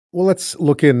Well, let's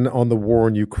look in on the war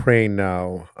in Ukraine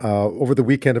now. Over the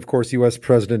weekend, of course, U.S.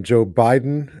 President Joe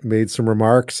Biden made some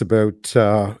remarks about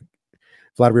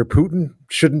Vladimir Putin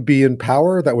shouldn't be in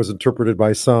power. That was interpreted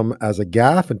by some as a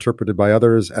gaffe, interpreted by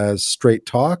others as straight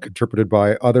talk, interpreted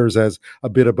by others as a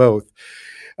bit of both.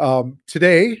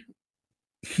 Today,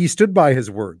 he stood by his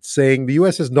words, saying the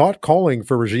U.S. is not calling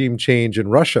for regime change in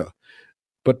Russia,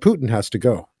 but Putin has to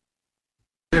go.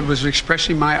 It was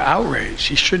expressing my outrage.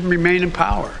 He shouldn't remain in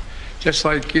power. Just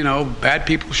like, bad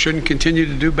people shouldn't continue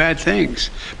to do bad things.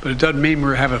 But it doesn't mean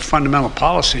we have a fundamental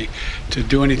policy to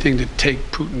do anything to take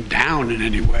Putin down in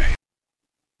any way.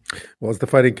 Well, as the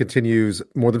fighting continues,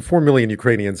 more than 4 million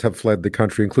Ukrainians have fled the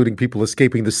country, including people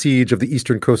escaping the siege of the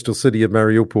eastern coastal city of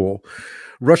Mariupol.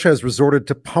 Russia has resorted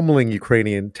to pummeling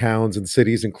Ukrainian towns and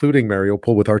cities, including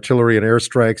Mariupol, with artillery and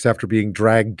airstrikes after being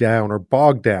dragged down or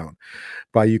bogged down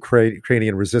by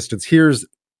Ukrainian resistance. Here's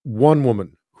one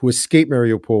woman who escaped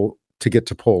Mariupol to get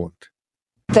to Poland.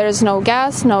 There's no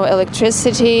gas, no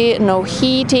electricity, no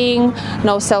heating,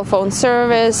 no cell phone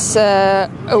service.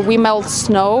 We melt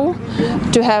snow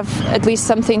to have at least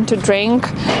something to drink.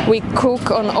 We cook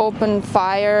on open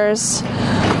fires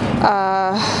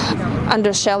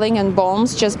under shelling and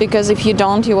bombs, just because if you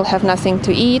don't, you will have nothing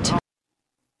to eat.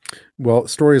 Well,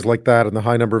 stories like that and the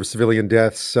high number of civilian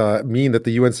deaths mean that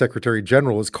the UN Secretary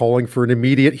General is calling for an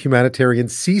immediate humanitarian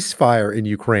ceasefire in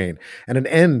Ukraine and an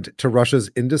end to Russia's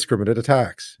indiscriminate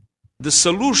attacks. The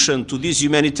solution to this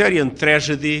humanitarian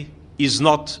tragedy is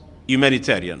not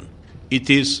humanitarian.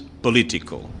 It is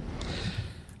political.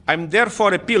 I'm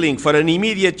therefore appealing for an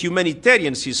immediate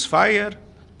humanitarian ceasefire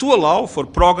to allow for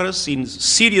progress in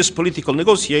serious political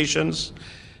negotiations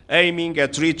aiming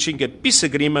at reaching a peace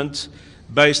agreement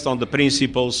based on the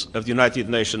principles of the United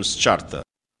Nations Charter.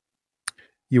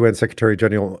 UN Secretary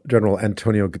General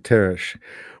Antonio Guterres.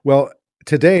 Well,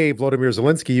 today, Volodymyr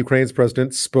Zelensky, Ukraine's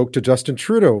president, spoke to Justin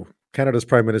Trudeau, Canada's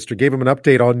prime minister, gave him an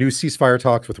update on new ceasefire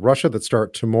talks with Russia that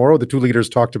start tomorrow. The two leaders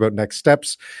talked about next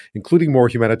steps, including more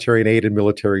humanitarian aid and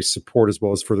military support, as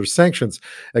well as further sanctions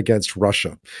against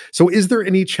Russia. So is there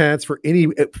any chance for any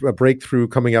breakthrough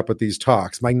coming up at these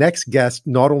talks? My next guest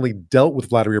not only dealt with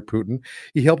Vladimir Putin,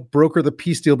 he helped broker the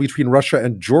peace deal between Russia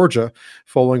and Georgia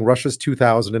following Russia's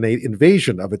 2008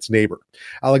 invasion of its neighbor.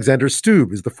 Alexander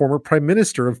Stubb is the former prime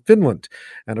minister of Finland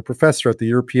and a professor at the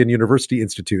European University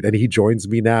Institute, and he joins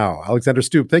me now. Alexander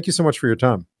Stubb, thank you so much for your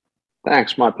time.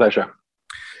 Thanks, my pleasure.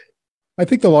 I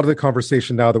think a lot of the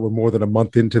conversation now that we're more than a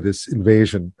month into this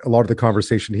invasion, a lot of the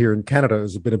conversation here in Canada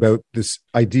has been about this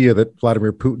idea that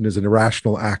Vladimir Putin is an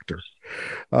irrational actor.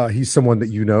 He's someone that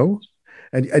you know,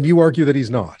 and you argue that he's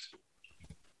not.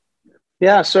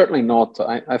 Yeah, certainly not.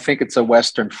 I think it's a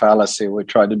Western fallacy. We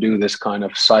try to do this kind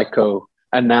of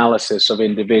psychoanalysis of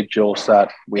individuals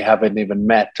that we haven't even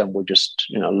met, and we just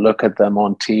look at them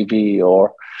on TV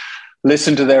or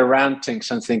listen to their rantings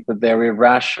and think that they're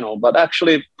irrational. But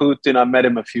actually, Putin, I met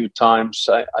him a few times.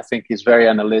 I think he's very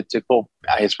analytical.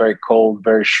 He's very cold,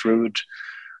 very shrewd,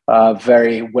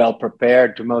 very well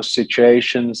prepared to most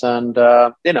situations. And,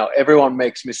 everyone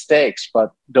makes mistakes, but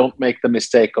don't make the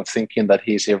mistake of thinking that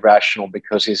he's irrational,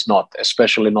 because he's not,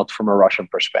 especially not from a Russian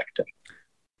perspective.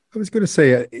 I was going to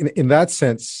say, in that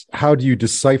sense, how do you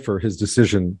decipher his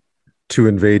decision to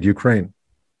invade Ukraine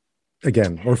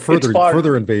again, or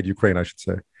further invade Ukraine, I should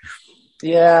say?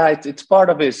 Yeah, it's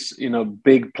part of his,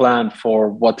 big plan for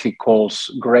what he calls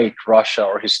Great Russia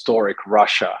or historic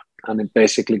Russia. And it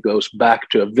basically goes back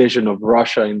to a vision of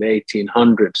Russia in the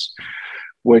 1800s,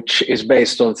 which is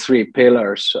based on three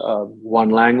pillars: one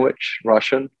language,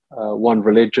 Russian, one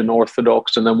religion,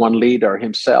 Orthodox, and then one leader,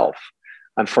 himself.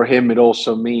 And for him, it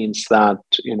also means that,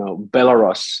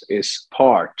 Belarus is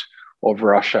part of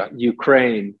Russia,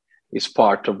 Ukraine is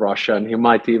part of Russia, and he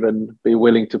might even be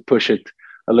willing to push it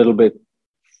a little bit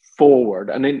forward.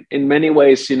 And in many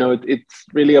ways, it's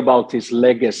really about his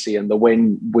legacy and the way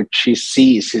in which he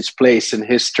sees his place in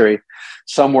history,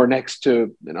 somewhere next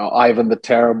to, Ivan the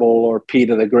Terrible or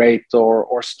Peter the Great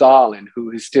or Stalin, who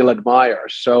he still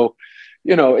admires. So,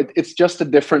 it's just a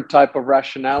different type of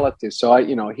rationality. So,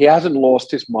 he hasn't lost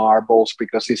his marbles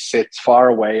because he sits far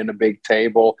away in a big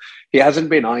table. He hasn't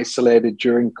been isolated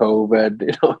during COVID.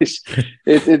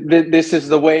 This is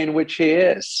the way in which he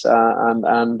is.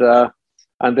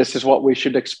 And this is what we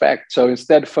should expect. So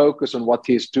instead, focus on what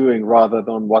he's doing rather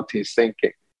than what he's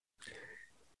thinking.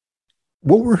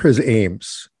 What were his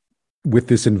aims with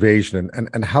this invasion,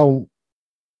 and how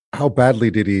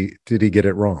badly did he get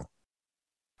it wrong?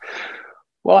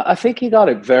 Well, I think he got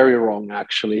it very wrong,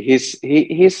 actually. His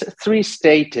three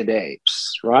stated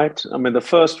aims, right? I mean, the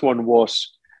first one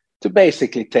was to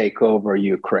basically take over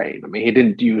Ukraine. I mean, he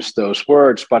didn't use those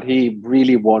words, but he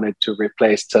really wanted to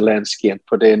replace Zelensky and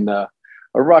put in a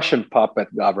Russian puppet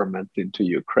government into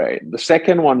Ukraine. The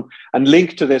second one, and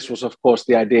linked to this, was, of course,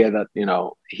 the idea that,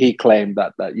 he claimed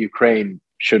that Ukraine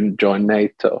shouldn't join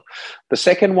NATO. The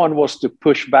second one was to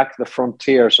push back the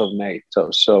frontiers of NATO.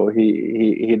 So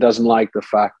he doesn't like the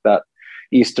fact that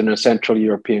Eastern and Central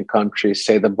European countries,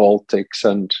 say the Baltics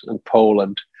and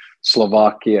Poland,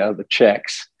 Slovakia, the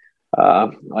Czechs,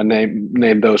 I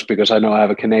name those because I know I have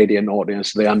a Canadian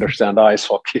audience. They understand ice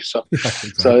hockey, so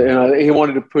exactly. So he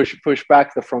wanted to push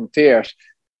back the frontiers.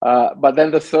 But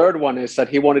then the third one is that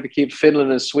he wanted to keep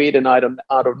Finland and Sweden out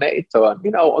of NATO.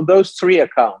 And on those three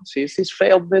accounts, he's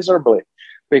failed miserably,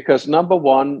 because number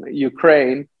one,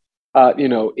 Ukraine,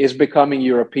 is becoming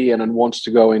European and wants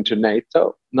to go into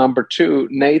NATO. Number two,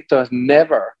 NATO has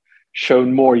never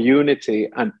shown more unity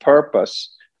and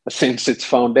purpose since its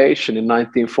foundation in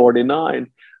 1949.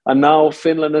 And now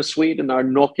Finland and Sweden are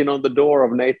knocking on the door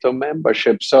of NATO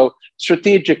membership. So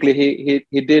strategically,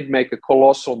 he did make a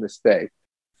colossal mistake.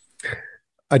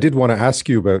 I did want to ask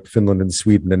you about Finland and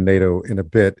Sweden and NATO in a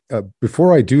bit.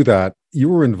 Before I do that, you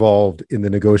were involved in the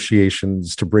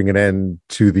negotiations to bring an end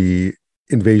to the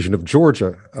invasion of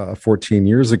Georgia 14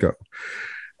 years ago.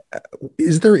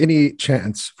 Is there any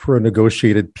chance for a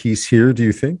negotiated peace here, do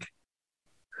you think?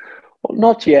 Well,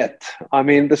 not yet. I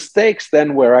mean, the stakes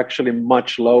then were actually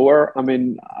much lower. I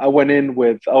mean, I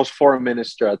was foreign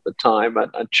minister at the time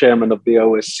and chairman of the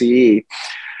OSCE,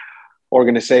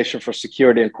 Organization for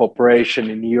Security and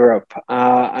Cooperation in Europe,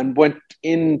 and went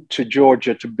into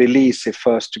Georgia, to Tbilisi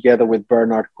first, together with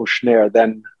Bernard Kouchner,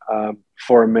 then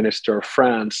foreign minister of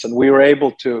France. And we were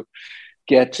able to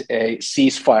get a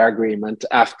ceasefire agreement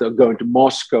after going to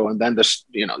Moscow. And then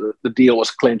the deal was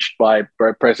clinched by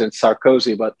President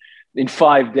Sarkozy. But in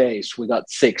 5 days, we got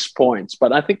 6 points.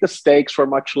 But I think the stakes were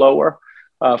much lower,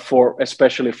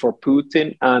 especially for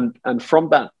Putin. And from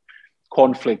that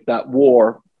conflict, that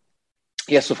war,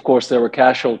 yes, of course, there were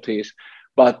casualties,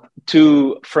 but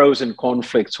 2 frozen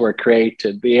conflicts were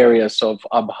created, the areas of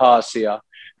Abkhazia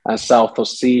and South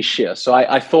Ossetia. So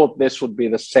I thought this would be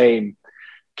the same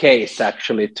case,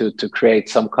 actually, to create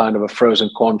some kind of a frozen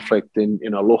conflict in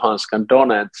Luhansk and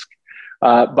Donetsk.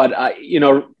 But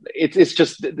it's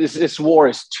just this war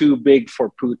is too big for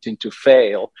Putin to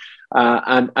fail,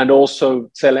 and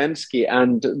also Zelensky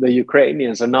and the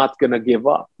Ukrainians are not going to give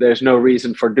up. There's no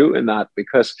reason for doing that,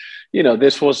 because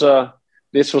this was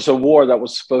a war that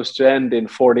was supposed to end in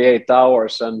 48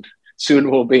 hours, and soon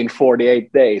will be in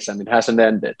 48 days, and it hasn't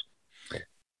ended.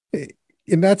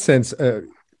 In that sense,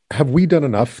 have we done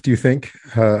enough? Do you think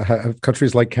have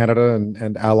countries like Canada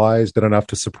and allies done enough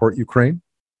to support Ukraine?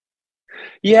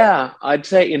 Yeah, I'd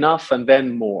say enough and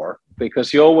then more,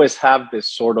 because you always have this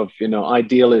sort of,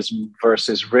 idealism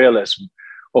versus realism.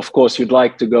 Of course, you'd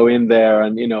like to go in there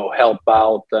and, help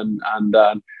out and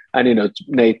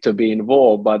NATO be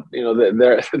involved, but,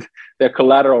 there are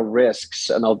collateral risks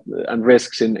and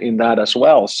risks in that as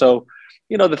well. So,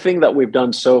 the thing that we've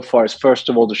done so far is, first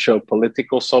of all, to show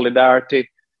political solidarity.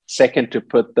 Second, to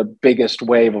put the biggest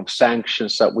wave of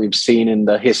sanctions that we've seen in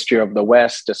the history of the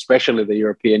West, especially the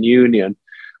European Union,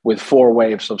 with 4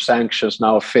 waves of sanctions,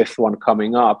 now a 5th one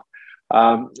coming up.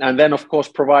 And then, of course,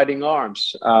 providing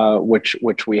arms,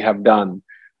 which we have done.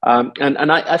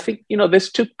 And I think,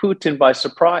 this took Putin by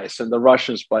surprise and the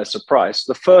Russians by surprise.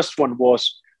 The first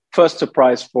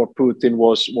surprise for Putin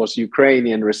was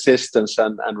Ukrainian resistance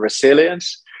and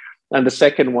resilience. And the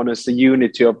second one is the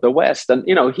unity of the West. And,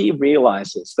 he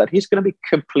realizes that he's going to be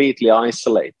completely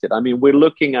isolated. I mean, we're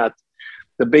looking at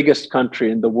the biggest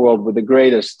country in the world with the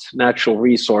greatest natural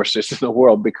resources in the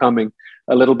world becoming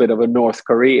a little bit of a North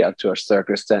Korea to a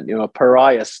certain extent, a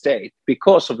pariah state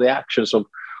because of the actions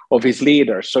of his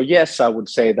leaders. So, yes, I would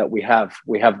say that we have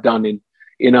done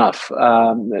enough,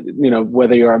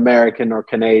 whether you're American or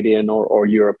Canadian or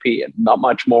European, not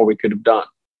much more we could have done.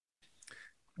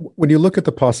 When you look at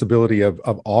the possibility of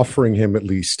offering him at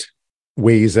least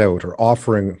ways out, or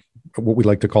offering what we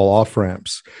like to call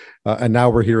off-ramps, and now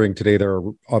we're hearing today there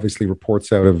are obviously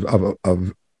reports out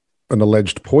of an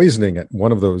alleged poisoning at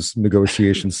one of those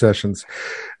negotiation sessions.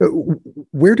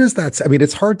 Where does that, I mean,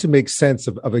 it's hard to make sense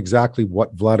of exactly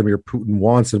what Vladimir Putin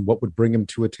wants and what would bring him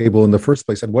to a table in the first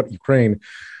place, and what Ukraine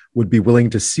would be willing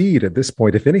to cede at this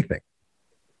point, if anything.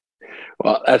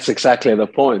 Well, that's exactly the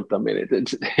point. I mean,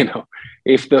 it's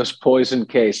if those poison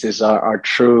cases are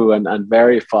true and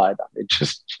verified,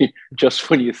 just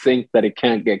when you think that it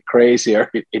can't get crazier,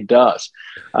 it does.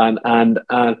 And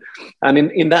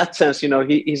in that sense,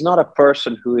 he's not a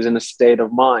person who is in a state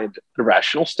of mind, a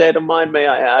rational state of mind, may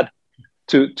I add,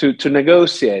 to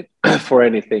negotiate. for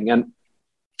anything.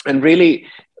 And really,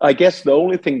 I guess the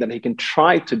only thing that he can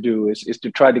try to do is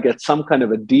to try to get some kind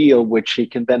of a deal which he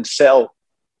can then sell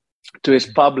to his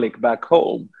public back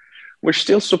home, which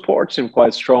still supports him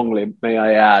quite strongly, may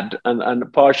I add,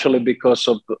 and partially because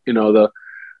of the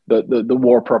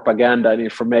war propaganda and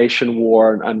information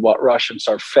war and what Russians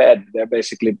are fed. They're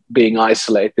basically being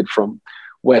isolated from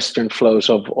Western flows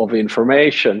of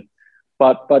information,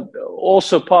 but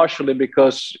also partially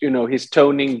because he's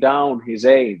toning down his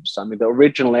aims. I mean, the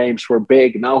original aims were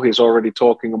big. Now he's already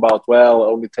talking about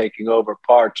only taking over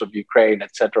parts of Ukraine,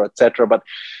 etc., etc. But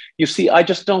you see, I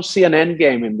just don't see an end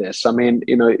game in this. I mean,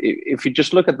 if you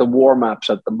just look at the war maps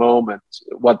at the moment,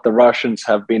 what the Russians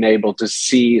have been able to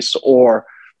seize or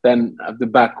then have to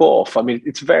back off, I mean,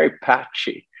 it's very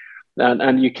patchy.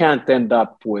 And you can't end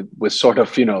up with sort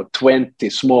of, 20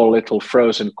 small little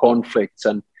frozen conflicts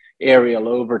and aerial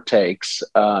overtakes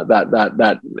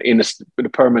that in a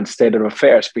permanent state of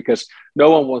affairs, because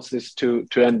no one wants this to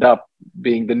end up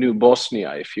being the new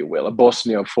Bosnia, if you will. A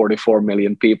Bosnia of 44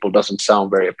 million people doesn't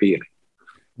sound very appealing.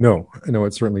 No,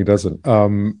 it certainly doesn't.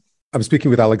 I'm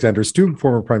speaking with Alexander Stubb,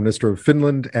 former Prime Minister of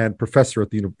Finland and professor at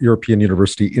the European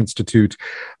University Institute.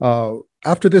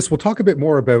 After this, we'll talk a bit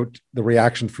more about the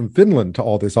reaction from Finland to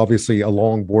all this. Obviously, a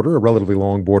relatively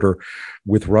long border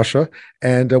with Russia,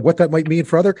 and what that might mean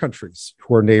for other countries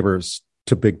who are neighbors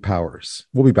to big powers.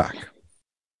 We'll be back.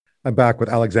 I'm back with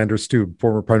Alexander Stubb,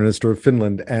 former Prime Minister of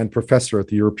Finland and professor at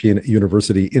the European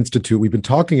University Institute. We've been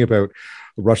talking about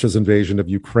Russia's invasion of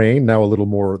Ukraine, now a little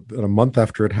more than a month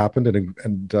after it happened,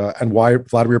 and why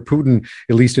Vladimir Putin,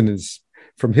 at least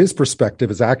from his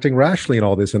perspective, is acting rashly in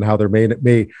all this, and how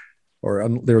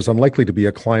there's unlikely to be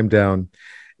a climb down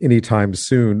anytime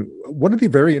soon. One of the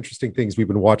very interesting things we've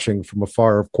been watching from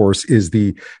afar, of course, is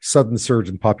the sudden surge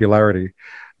in popularity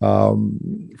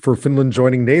for Finland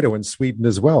joining NATO and Sweden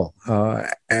as well.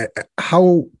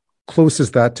 How close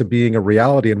is that to being a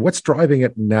reality, and what's driving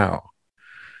it now?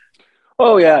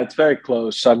 Oh, yeah, it's very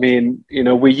close. I mean,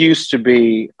 we used to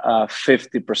be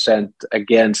 50%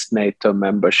 against NATO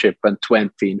membership and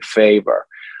 20% in favor.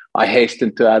 I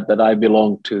hasten to add that I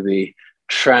belong to the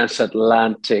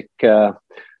transatlantic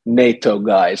NATO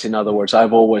guys. In other words,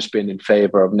 I've always been in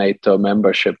favor of NATO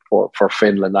membership for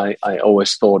Finland. I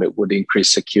always thought it would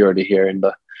increase security here in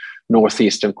the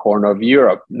northeastern corner of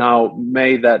Europe. Now,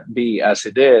 may that be as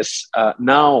it is.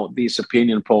 Now, these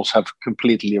opinion polls have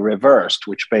completely reversed,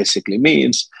 which basically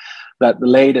means that the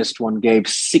latest one gave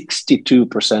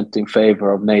 62% in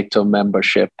favor of NATO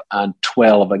membership and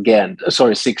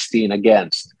 16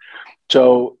 against.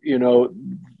 So,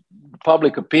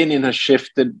 public opinion has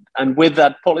shifted, and with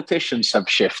that, politicians have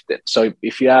shifted. So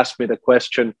if you ask me the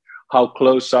question, how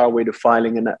close are we to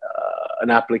filing an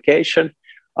application?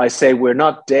 I say we're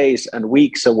not days and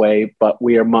weeks away, but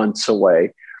we are months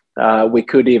away. We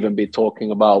could even be talking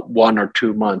about 1 or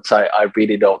 2 months. I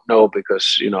really don't know,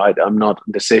 because I'm not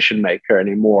a decision maker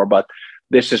anymore, but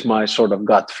this is my sort of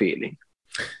gut feeling.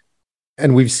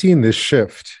 And we've seen this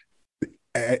shift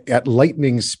at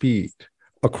lightning speed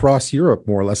across Europe,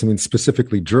 more or less. I mean,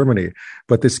 specifically Germany,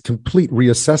 but this complete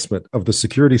reassessment of the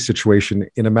security situation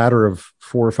in a matter of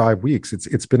 4 or 5 weeks.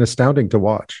 It's been astounding to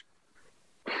watch.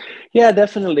 Yeah,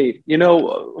 definitely.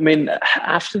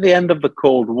 After the end of the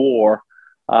Cold War,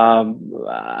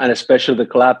 and especially the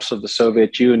collapse of the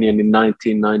Soviet Union in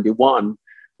 1991,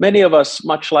 many of us,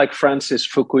 much like Francis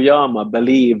Fukuyama,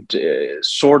 believed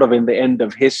sort of in the end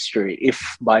of history, if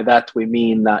by that we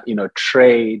mean that,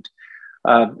 trade,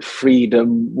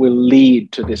 freedom will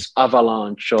lead to this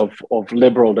avalanche of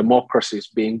liberal democracies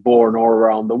being born all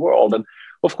around the world. And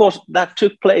of course, that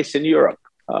took place in Europe,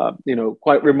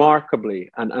 quite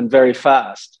remarkably and very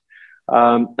fast.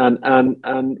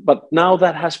 But now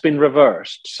that has been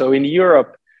reversed. So in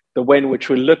Europe, the way in which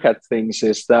we look at things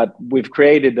is that we've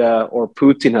created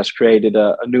Putin has created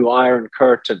a new Iron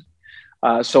Curtain.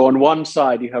 So on one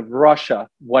side, you have Russia,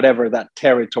 whatever that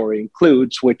territory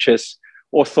includes, which is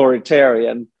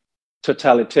authoritarian,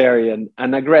 totalitarian,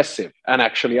 and aggressive, and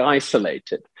actually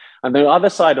isolated. And the other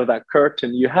side of that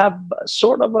curtain, you have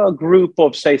sort of a group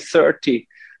of, say, 30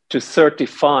 to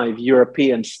 35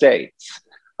 European states.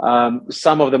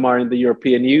 Some of them are in the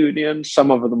European Union,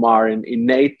 some of them are in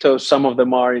NATO, some of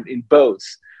them are in both,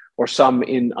 or some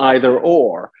in either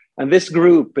or. And this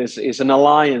group is an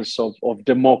alliance of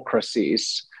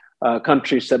democracies,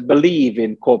 countries that believe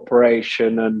in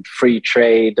cooperation and free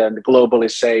trade and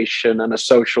globalization and a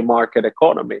social market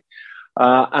economy.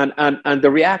 And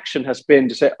the reaction has been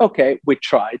to say, okay, we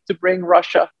tried to bring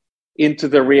Russia into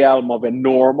the realm of a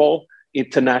normal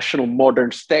international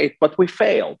modern state, but we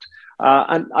failed.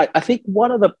 And I think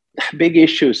one of the big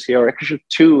issues here, actually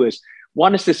two, is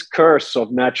one is this curse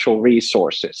of natural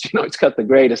resources. It's got the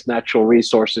greatest natural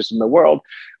resources in the world,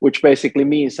 which basically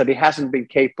means that it hasn't been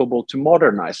capable to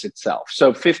modernize itself.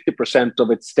 So 50% of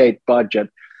its state budget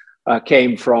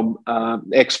came from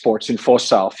exports in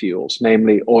fossil fuels,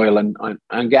 namely oil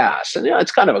and gas. And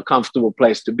it's kind of a comfortable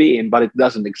place to be in, but it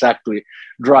doesn't exactly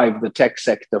drive the tech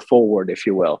sector forward, if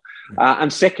you will.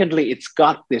 And secondly, it's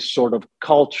got this sort of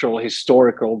cultural,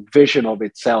 historical vision of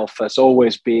itself as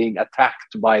always being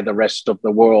attacked by the rest of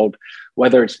the world,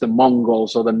 whether it's the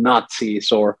Mongols or the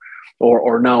Nazis or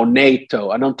now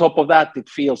NATO. And on top of that, it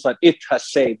feels like it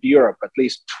has saved Europe at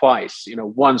least twice,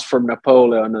 once from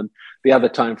Napoleon and the other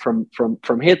time from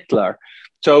Hitler.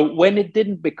 So when it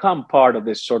didn't become part of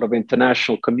this sort of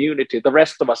international community, the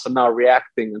rest of us are now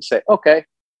reacting and say, okay,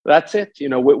 that's it.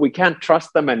 We can't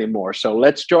trust them anymore. So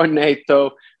let's join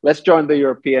NATO, let's join the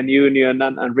European Union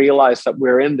and realize that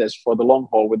we're in this for the long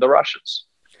haul with the Russians.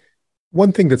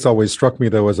 One thing that's always struck me,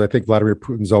 though, is I think Vladimir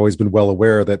Putin's always been well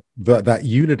aware that that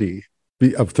unity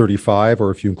of 35,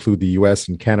 or if you include the US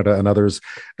and Canada and others,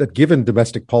 that given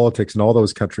domestic politics in all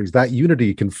those countries, that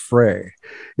unity can fray.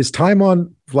 Is time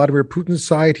on Vladimir Putin's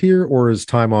side here, or is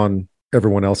time on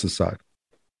everyone else's side?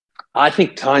 I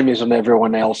think time is on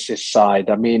everyone else's side.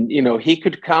 I mean, he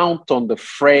could count on the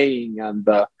fraying and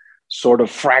the sort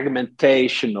of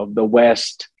fragmentation of the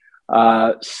West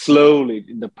slowly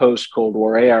in the post-Cold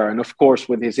War era. And of course,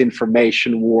 with his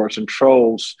information wars and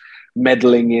trolls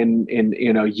meddling in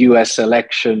US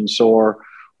elections or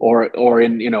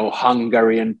in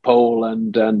Hungary and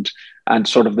Poland and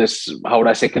sort of this, how would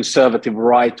I say, conservative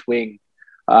right wing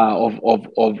of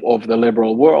the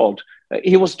liberal world,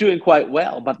 he was doing quite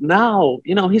well. But now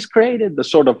he's created the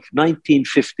sort of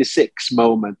 1956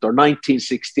 moment or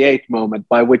 1968 moment,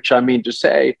 by which I mean to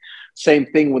say same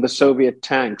thing with the Soviet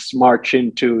tanks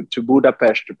marching to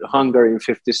Budapest, Hungary in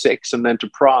 56, and then to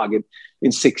Prague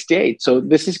in 68. So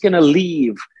this is going to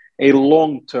leave a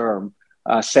long-term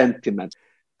sentiment.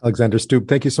 Alexander Stubb,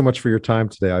 thank you so much for your time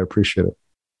today. I appreciate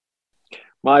it.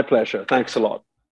 My pleasure. Thanks a lot.